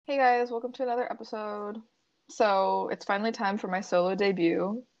Hey guys, welcome to another episode. So it's finally time for my solo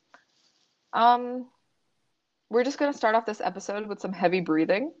debut. Um, we're just gonna start off this episode with some heavy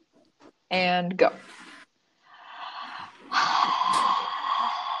breathing and go. What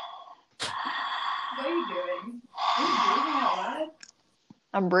are you doing? Are you breathing out loud?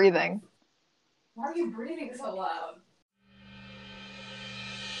 I'm breathing. Why are you breathing so loud?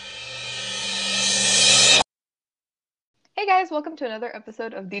 Hey guys, welcome to another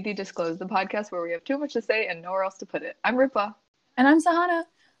episode of DD Disclose, the podcast where we have too much to say and nowhere else to put it. I'm Rupa. And I'm Sahana.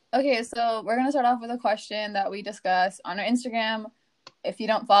 Okay, so we're going to start off with a question that we discuss on our Instagram. If you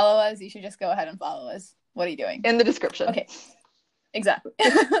don't follow us, you should just go ahead and follow us. What are you doing? In the description. Okay, exactly.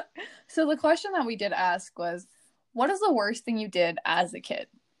 So the question that we did ask was, what is the worst thing you did as a kid?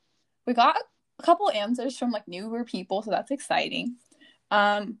 We got a couple answers from newer people, so that's exciting.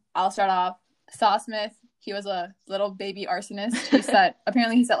 I'll start off. Saw Smith, he was a little baby arsonist. He set a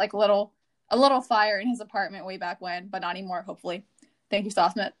little fire in his apartment way back when, but not anymore, hopefully. Thank you, Saw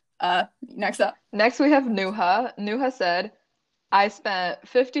Smith. Next up. Next we have Nuha. Nuha said, I spent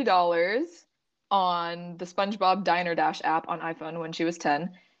 $50 on the SpongeBob Diner Dash app on iPhone when she was 10,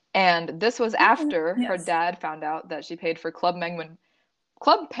 and this was after her dad found out that she paid for Club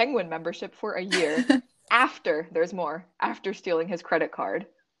Penguin membership for a year. After stealing his credit card.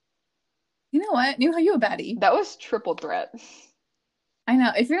 You know what? Nuha, you a baddie. That was triple threat. I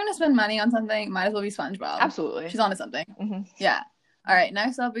know. If you're going to spend money on something, might as well be SpongeBob. Absolutely. She's onto something. Mm-hmm. Yeah. All right.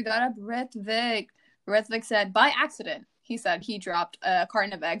 Next up, we got Ritvik. Ritvik said, by accident, he said he dropped a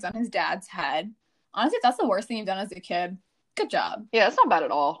carton of eggs on his dad's head. Honestly, if that's the worst thing you've done as a kid, good job. Yeah, it's not bad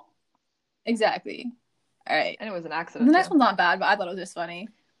at all. Exactly. All right. And it was an accident. The next one's not bad, but I thought it was just funny.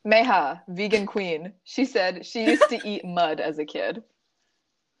 Meha, vegan queen. She said she used to eat mud as a kid.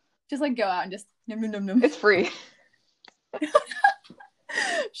 Just go out and just num num num num. It's free.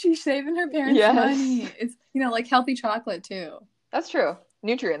 She's saving her parents money. It's healthy chocolate too. That's true.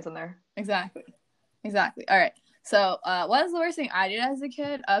 Nutrients in there. Exactly. All right. So, what is the worst thing I did as a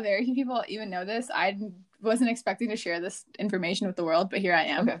kid? Very few people even know this. I wasn't expecting to share this information with the world, but here I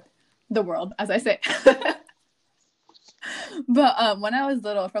am. Okay. The world, as I say. But when I was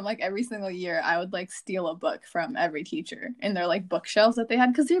little, from every single year, I would steal a book from every teacher in their bookshelves that they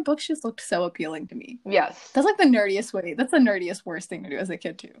had, because their books just looked so appealing to me. Yes. That's the nerdiest way. That's the nerdiest worst thing to do as a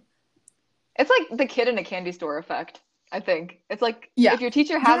kid too. It's like the kid in a candy store effect, I think. It's if your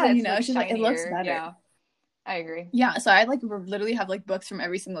teacher has it, it's just it looks better. Yeah. I agree. Yeah, so I literally have books from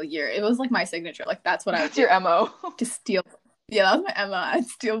every single year. It was my signature. That's what I would do. That's your MO. To steal. Yeah, that was my MO. I'd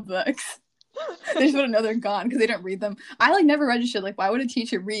steal books. They just wouldn't know they're gone because they don't read them. I never registered. Why would a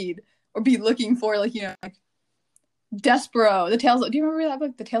teacher read or be looking for Despero, the Tales of... Do you remember that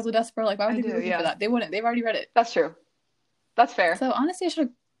book, The Tales of Despero? Why would they be looking for that? They wouldn't. They've already read it. That's true. That's fair. So honestly, I should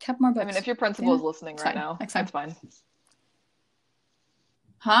have kept more books. I mean, if your principal is listening right now, that's fine.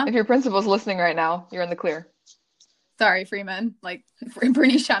 Huh? If your principal's listening right now, you're in the clear. Sorry, Freeman.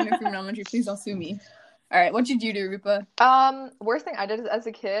 Bernice Chapman, Freeman Elementary, please don't sue me. All right, what did you do, Rupa? Worst thing I did as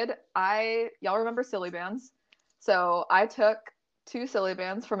a kid, y'all remember Silly Bands? So I took 2 Silly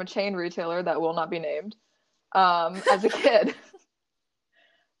Bands from a chain retailer that will not be named, as a kid.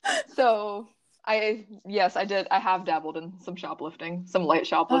 So I did. I have dabbled in some shoplifting, some light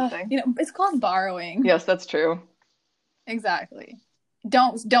shoplifting. It's called borrowing. Yes, that's true. Exactly.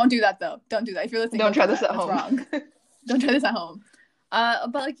 Don't do that though. Don't do that. If you're listening, don't try this at home. Wrong. Don't try this at home.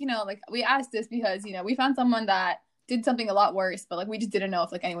 But we asked this because we found someone that did something a lot worse, but we just didn't know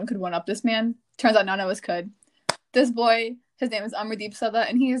if anyone could one up this man. Turns out none of us could. This boy, his name is Amardeep Sada,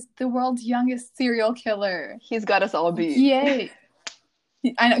 and he is the world's youngest serial killer. He's got us all beat. Yay!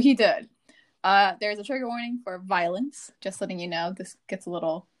 I know he did. There's a trigger warning for violence. Just letting you know, this gets a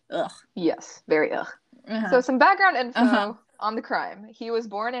little ugh. Yes, very ugh. Uh-huh. So some background info on the crime. He was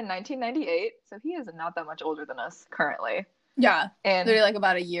born in 1998, so he is not that much older than us currently. Yeah, and literally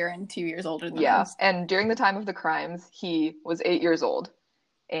about a year and 2 years older than us. And during the time of the crimes, he was 8 years old,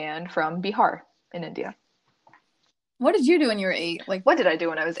 and from Bihar in India. What did you do when you were 8? What did I do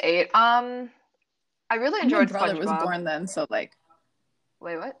when I was 8? I really enjoyed SpongeBob. My brother was born then, so Wait,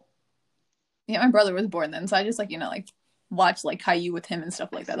 what? Yeah, my brother was born then, so I just watch Caillou with him and stuff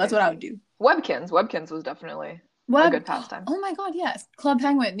like that. That's what I would do. Webkins was definitely a good pastime. Oh my god, yes. Club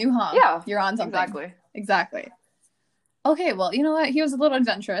Penguin, Nuha. Yeah. You're on something. Exactly. Okay, well, you know what? He was a little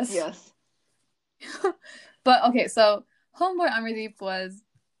adventurous. Yes. But, okay, so Homeboy Amardeep was,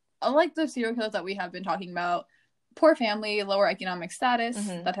 like the serial killers that we have been talking about, poor family, lower economic status,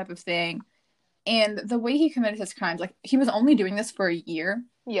 that type of thing. And the way he committed his crimes, he was only doing this for a year.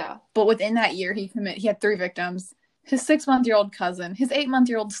 Yeah. But within that year, he had 3 victims. his 6-month-old cousin, his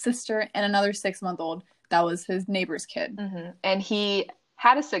 8-month-old sister, and another 6-month-old that was his neighbor's kid. And he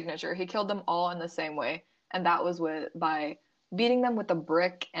had a signature. He killed them all in the same way, and that was by beating them with a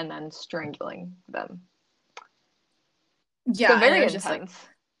brick and then strangling them. Yeah, so very intense. Just like,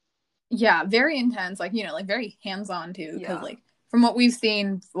 yeah, very intense. Like, like very hands-on too. Because like from what we've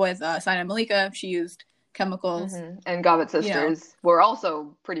seen with Sana Malika, she used chemicals. And Gavit's sisters were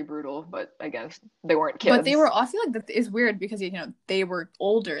also pretty brutal, but again, they weren't kids. But they were. I feel like that is weird because they were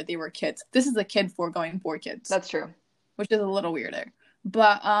older. They were kids. This is a kid going for kids. That's true. Which is a little weirder.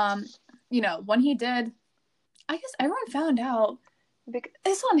 But when he did, I guess everyone found out.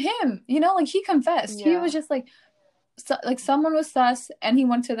 It's on him. Like he confessed. Yeah. He was just like someone was sus, and he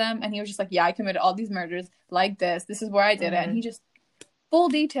went to them, and he was just like, "Yeah, I committed all these murders like this. This is where I did it." And he just full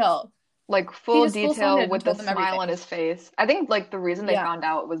detail. Like full detail with the smile on his face. I think like the reason they found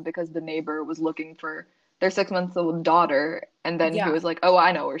out was because the neighbor was looking for their 6-month-old daughter, and then he was like, "Oh,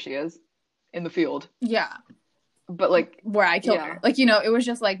 I know where she is, in the field." Yeah, but like where I killed her. Like it was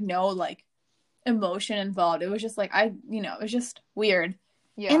just like no like emotion involved. It was just like it was just weird.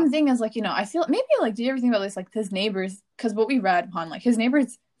 Yeah. And the thing is like I feel maybe like did you ever think about this like his neighbors, because what we read upon like his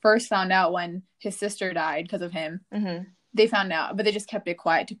neighbors first found out when his sister died because of him. They found out, but they just kept it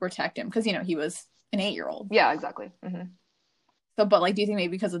quiet to protect him because, he was an 8-year-old. Yeah, exactly. So, but, like, do you think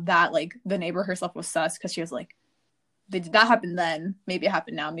maybe because of that, like, the neighbor herself was sus because she was like, that happened then, maybe it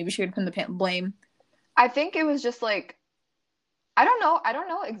happened now. Maybe she would pin the blame. I think it was just, like, I don't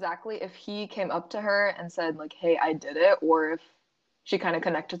know exactly if he came up to her and said, like, hey, I did it, or if she kind of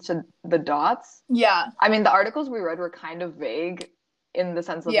connected to the dots. Yeah. I mean, the articles we read were kind of vague in the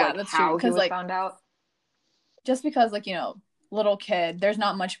sense of, like, how he was found out. Just because, like, little kid, there's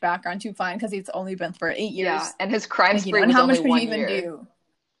not much background to find because he's only been for 8 years. Yeah, and his crime spree was only 1 year. And how much could he even do?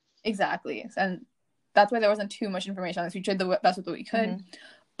 Exactly. And that's why there wasn't too much information on this. We tried the best with what we could.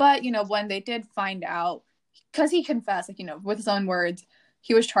 But, when they did find out, because he confessed, like, with his own words,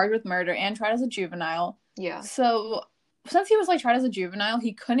 he was charged with murder and tried as a juvenile. Yeah. So, since he was, like, tried as a juvenile,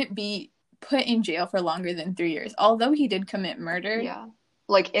 he couldn't be put in jail for longer than 3 years. Although he did commit murder. Yeah.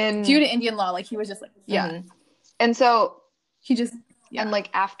 Like, due to Indian law, like, he was just, like, yeah. And so he just and like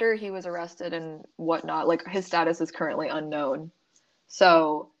after he was arrested and whatnot, like his status is currently unknown.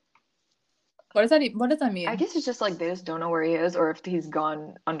 So what does that mean? I guess it's just like they just don't know where he is, or if he's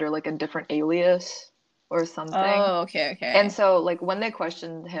gone under like a different alias or something. Oh, okay. And so like when they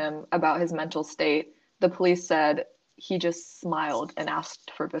questioned him about his mental state, the police said he just smiled and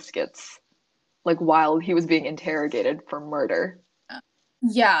asked for biscuits, like while he was being interrogated for murder.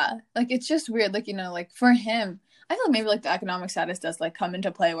 Yeah, like it's just weird, like like for him, I feel like maybe like the economic status does like come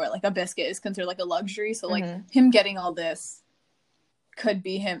into play where like a biscuit is considered like a luxury. So like him getting all this could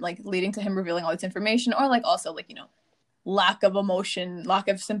be him like leading to him revealing all this information, or like also like lack of emotion, lack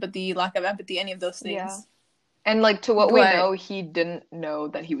of sympathy, lack of empathy, any of those things. Yeah. And like to what we know, he didn't know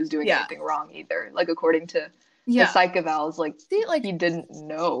that he was doing anything wrong either. Like according to the psych evals, like he didn't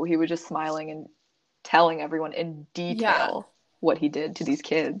know. He was just smiling and telling everyone in detail what he did to these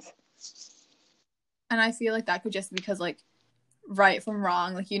kids. And I feel like that could just because like right from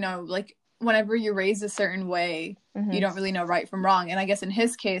wrong, like like whenever you're raised a certain way, you don't really know right from wrong. And I guess in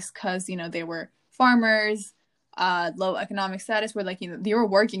his case, because they were farmers, low economic status, where like they were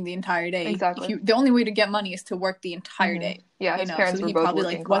working the entire day. Exactly. The only way to get money is to work the entire day. Yeah, his parents so were both probably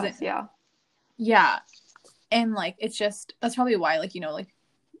working class. Yeah, and like it's just that's probably why like like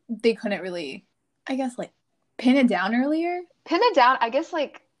they couldn't really, I guess, like pin it down earlier. Pin it down, I guess,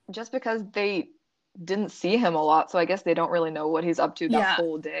 like just because they didn't see him a lot, so I guess they don't really know what he's up to that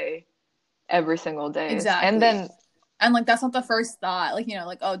whole day, every single day. Exactly. And like that's not the first thought, like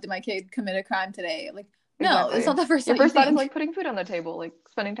like, oh, did my kid commit a crime today? Like no, it's not the first thought. Your first thought is like putting food on the table, like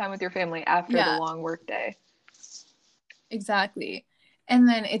spending time with your family after the long work day. Exactly. And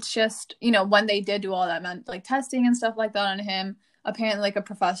then it's just when they did do all that like testing and stuff like that on him, apparently like a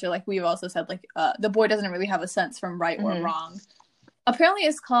professor, like we've also said, like the boy doesn't really have a sense from right or wrong. Apparently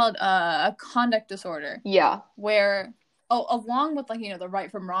it's called a conduct disorder. Yeah. Where, along with like, the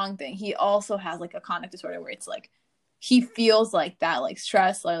right from wrong thing, he also has like a conduct disorder where it's like, he feels like that, like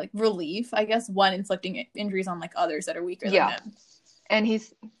stress, or like relief, I guess, when inflicting injuries on like others that are weaker than him. And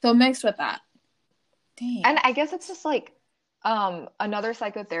he's so mixed with that. Dang. And I guess it's just like, another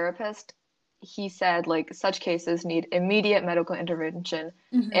psychotherapist, he said like such cases need immediate medical intervention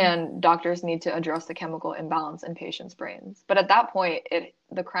and doctors need to address the chemical imbalance in patients' brains. But at that point,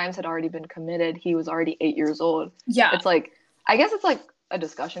 the crimes had already been committed. He was already 8 years old. Yeah. It's like, I guess it's like a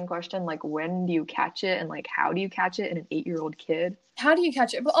discussion question, like when do you catch it and like how do you catch it in an 8-year-old kid? How do you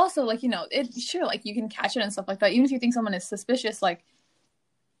catch it? But also, like, you know, it sure, like, you can catch it and stuff like that. Even if you think someone is suspicious, like,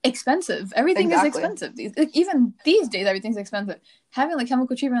 expensive. Everything is Exactly. expensive. Like, even these days, everything's expensive. Having like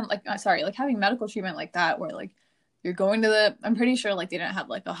chemical treatment, like, sorry, like having medical treatment like that, where like you're going to the, I'm pretty sure like they didn't have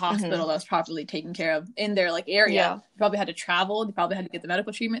like a hospital that was properly taken care of in their like area. Yeah. You probably had to travel. You probably had to get the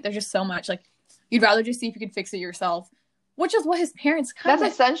medical treatment. There's just so much. Like, you'd rather just see if you could fix it yourself, which is what his parents kind of.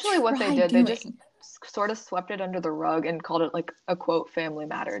 That's essentially what they did. Doing. They just sort of swept it under the rug and called it like a quote family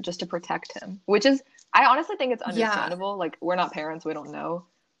matter just to protect him, which is, I honestly think it's understandable. Like, we're not parents, we don't know,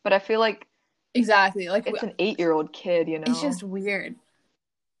 but I feel like exactly, like, it's an 8-year-old kid, you know. It's just weird.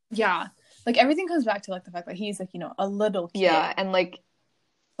 Yeah, like everything comes back to like the fact that he's like, you know, a little kid. Yeah, and like,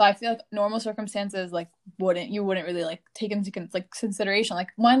 so I feel like normal circumstances like wouldn't really like take into consideration. Like,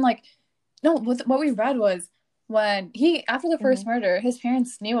 when like, no, what we read was when he, after the first murder, his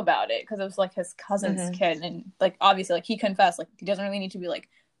parents knew about it because it was like his cousin's kid, and like obviously like he confessed, like he doesn't really need to be like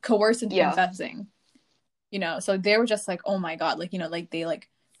coerced into confessing, you know. So they were just like, oh my god, like, you know, like they like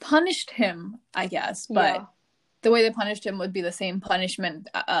punished him, I guess, but the way they punished him would be the same punishment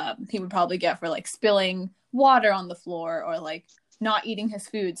he would probably get for like spilling water on the floor or like not eating his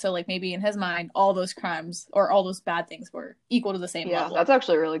food. So like maybe in his mind, all those crimes or all those bad things were equal to the same level. Yeah, that's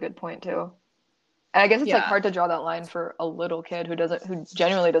actually a really good point too. And I guess it's like hard to draw that line for a little kid who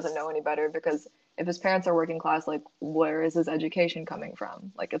genuinely doesn't know any better, because if his parents are working class, like, where is his education coming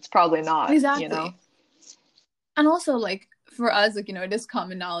from? Like, it's probably not, exactly. You know? And also, like, for us, like, you know, it is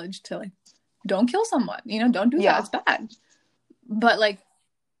common knowledge to, like, don't kill someone, you know, don't do that, it's bad. But, like,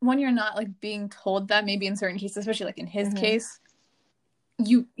 when you're not, like, being told that, maybe in certain cases, especially, like, in his case,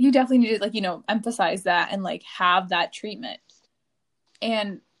 you definitely need to, like, you know, emphasize that and, like, have that treatment.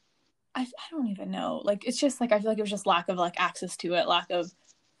 And I don't even know. Like, it's just, like, I feel like it was just lack of, like, access to it, lack of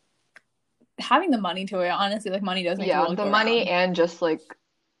having the money to it, honestly. Like, money does make the world go money around. And just, like,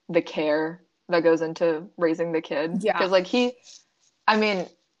 the care that goes into raising the kid. Yeah. Because, like, I mean,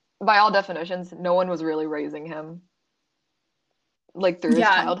 by all definitions, no one was really raising him, like, through his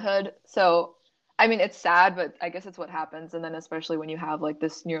childhood. So, I mean, it's sad, but I guess it's what happens. And then especially when you have, like,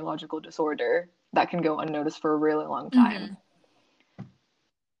 this neurological disorder that can go unnoticed for a really long time.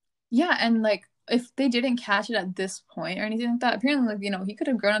 Yeah, and, like, if they didn't catch it at this point or anything like that, apparently, like, you know, he could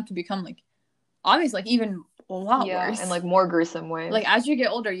have grown up to become, like, obviously, like, even a lot worse. And, like, more gruesome ways. Like, as you get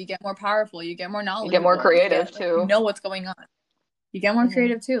older, you get more powerful, you get more knowledgeable. You get more creative, too. You know what's going on. You get more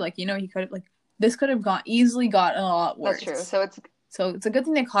creative, too. Like, you know, he could have, like, this could have easily gotten a lot worse. That's true. So it's a good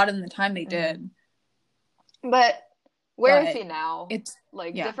thing they caught it in the time they did. But where is he now? It's,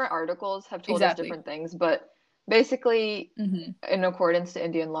 like, different articles have told us different things, but basically, in accordance to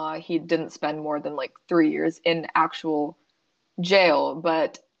Indian law, he didn't spend more than, like, 3 years in actual jail,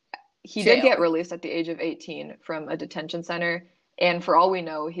 but he did get released at the age of 18 from a detention center, and for all we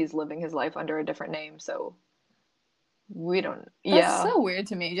know, he's living his life under a different name, so we don't. That's so weird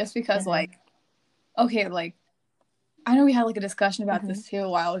to me, just because, like, okay, like, I know we had, like, a discussion about this too a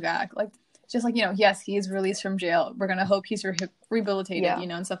while back, like, just, like, you know, yes, he's released from jail, we're gonna hope he's rehabilitated, you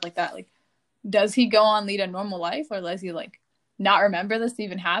know, and stuff like that. Like, does he go on lead a normal life, or does he, like, not remember this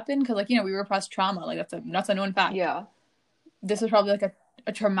even happened? Because, like, you know, we repress trauma, like, that's a known fact. This is probably, like,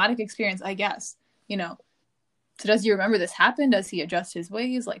 a traumatic experience, I guess, you know. So does he remember this happened? Does he adjust his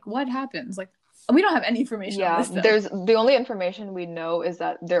ways? Like, what happens? Like, we don't have any information on this stuff. There's the only information we know is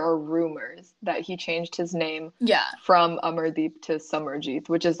that there are rumors that he changed his name from Amardeep to Samarjeet,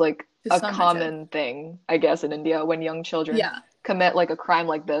 which is, like, a common thing, I guess, in India when young children commit, like, a crime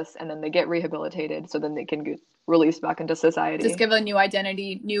like this, and then they get rehabilitated, so then they can get released back into society. Just give a new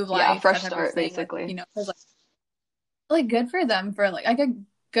identity, new life. Fresh start, basically. Like, you know, like, good for them for, like,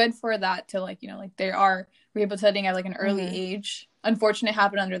 good for that to, like, you know, like, they are rehabilitating at, like, an early age. Unfortunate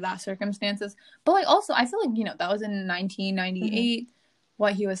happened under that circumstances. But, like, also, I feel like, you know, that was in 1998.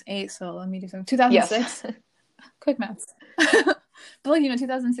 What, he was 8, so let me do some. 2006? Yes. Quick maths. But, like, you know,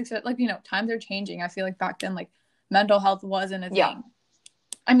 2006, like, you know, times are changing. I feel like back then, like, mental health wasn't a thing.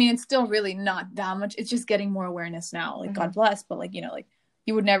 I mean, it's still really not that much. It's just getting more awareness now. Like, God bless. But, like, you know, like,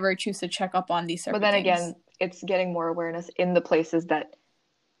 you would never choose to check up on these certain things. But then again, it's getting more awareness in the places that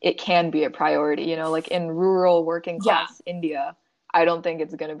it can be a priority. You know, like, in rural working class India, I don't think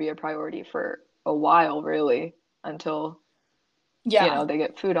it's going to be a priority for a while, really, until, you know, they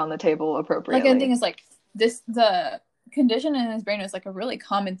get food on the table appropriately. Like, the thing is, like, the condition in his brain is, like, a really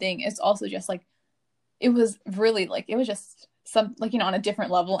common thing. It's also just, like, it was really, like, it was just some, like, you know, on a different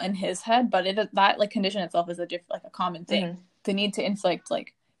level in his head, but that, like, condition itself is like, a common thing. The need to inflict,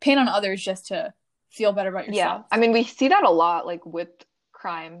 like, pain on others just to feel better about yourself. I mean, we see that a lot, like, with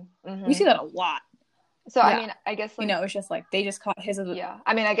crime. We see that a lot. So, I mean, I guess, like, it's just like they just caught his. Yeah.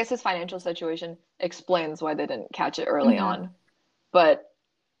 I mean, I guess his financial situation explains why they didn't catch it early on. But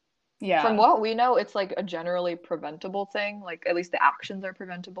from what we know, it's like a generally preventable thing. Like, at least the actions are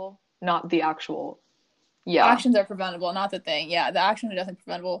preventable, not the actual. Yeah. Actions are preventable, not the thing. Yeah, the actions are definitely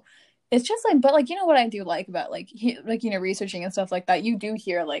preventable. It's just like, but like, what I do like about like, researching and stuff like that, you do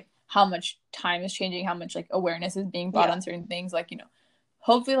hear like how much time is changing, how much like awareness is being brought on certain things. Like,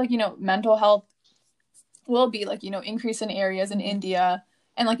 hopefully like, mental health will be like, increase in areas in India.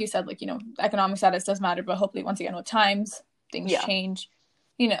 And like you said, like, economic status does matter, but hopefully once again with times, things change.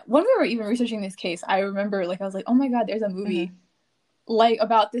 When we were even researching this case, I remember like, I was like, oh my God, there's a movie like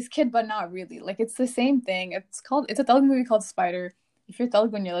about this kid, but not really. Like it's the same thing. It's a Telugu movie called Spider. If you're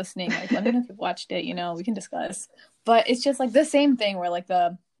Telugu and you're listening, like let me know if you've watched it, we can discuss. But it's just like the same thing where like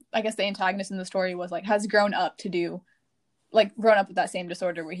I guess the antagonist in the story was like has grown up with that same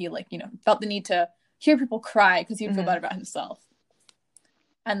disorder where he like, felt the need to hear people cry because he'd feel bad about himself.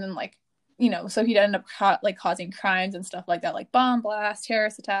 And then like, so he'd end up causing crimes and stuff like that, like bomb blasts,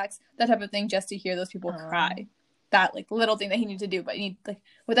 terrorist attacks, that type of thing, just to hear those people cry. That like little thing that he needed to do, but he need like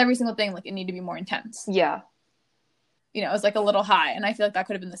with every single thing, like it needed to be more intense. Yeah. It was like a little high, and I feel like that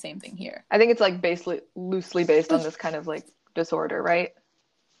could have been the same thing here. I think it's like basically loosely based on this kind of like disorder, right?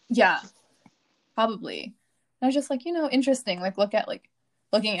 Yeah, probably. And I was just like, interesting. Like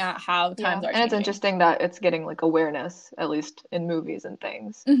looking at how times are changing. And it's interesting that it's getting like awareness, at least in movies and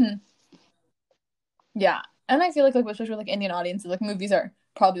things. Yeah, and I feel like especially like Indian audiences, like movies are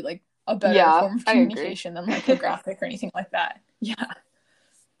probably like a better form of communication than like a graphic or anything like that. Yeah.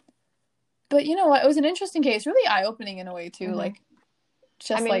 But you know what? It was an interesting case, really eye-opening in a way too. Like,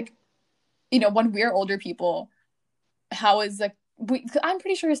 just like, when we're older people, how is like I'm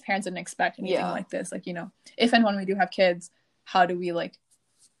pretty sure his parents didn't expect anything like this. Like, if and when we do have kids, how do we like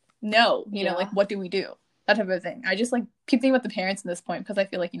know? Like what do we do? That type of thing. I just like keep thinking about the parents at this point because I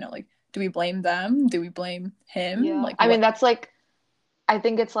feel like like do we blame them? Do we blame him? Yeah. Like, I mean, that's like. I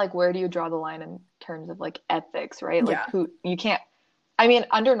think it's like, where do you draw the line in terms of like ethics, right? Like you can't, I mean,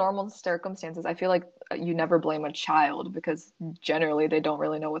 under normal circumstances, I feel like you never blame a child because generally they don't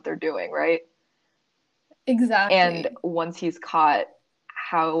really know what they're doing, right? Exactly. And once he's caught,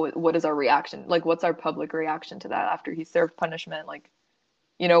 what is our reaction? Like, what's our public reaction to that after he served punishment? Like,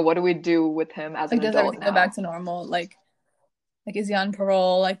 what do we do with him as an adult now? Does everything go back to normal? Like, is he on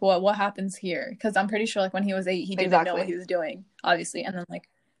parole? Like, what happens here? Because I'm pretty sure, like, when he was 8, he didn't know what he was doing, obviously. And then, like,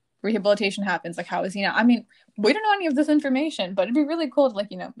 rehabilitation happens. Like, how is he now? I mean, we don't know any of this information, but it'd be really cool to, like,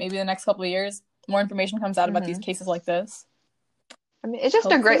 maybe the next couple of years, more information comes out about these cases like this. I mean, it's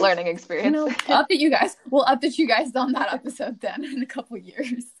just a great learning experience. We'll update you guys. We'll update you guys on that episode then in a couple of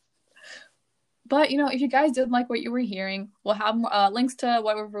years. But, if you guys did like what you were hearing, we'll have links to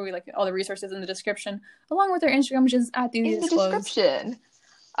whatever we like, all the resources in the description, along with our Instagram, which is at in the description.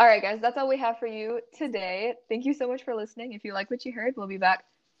 All right, guys, that's all we have for you today. Thank you so much for listening. If you like what you heard, we'll be back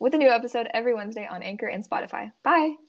with a new episode every Wednesday on Anchor and Spotify. Bye.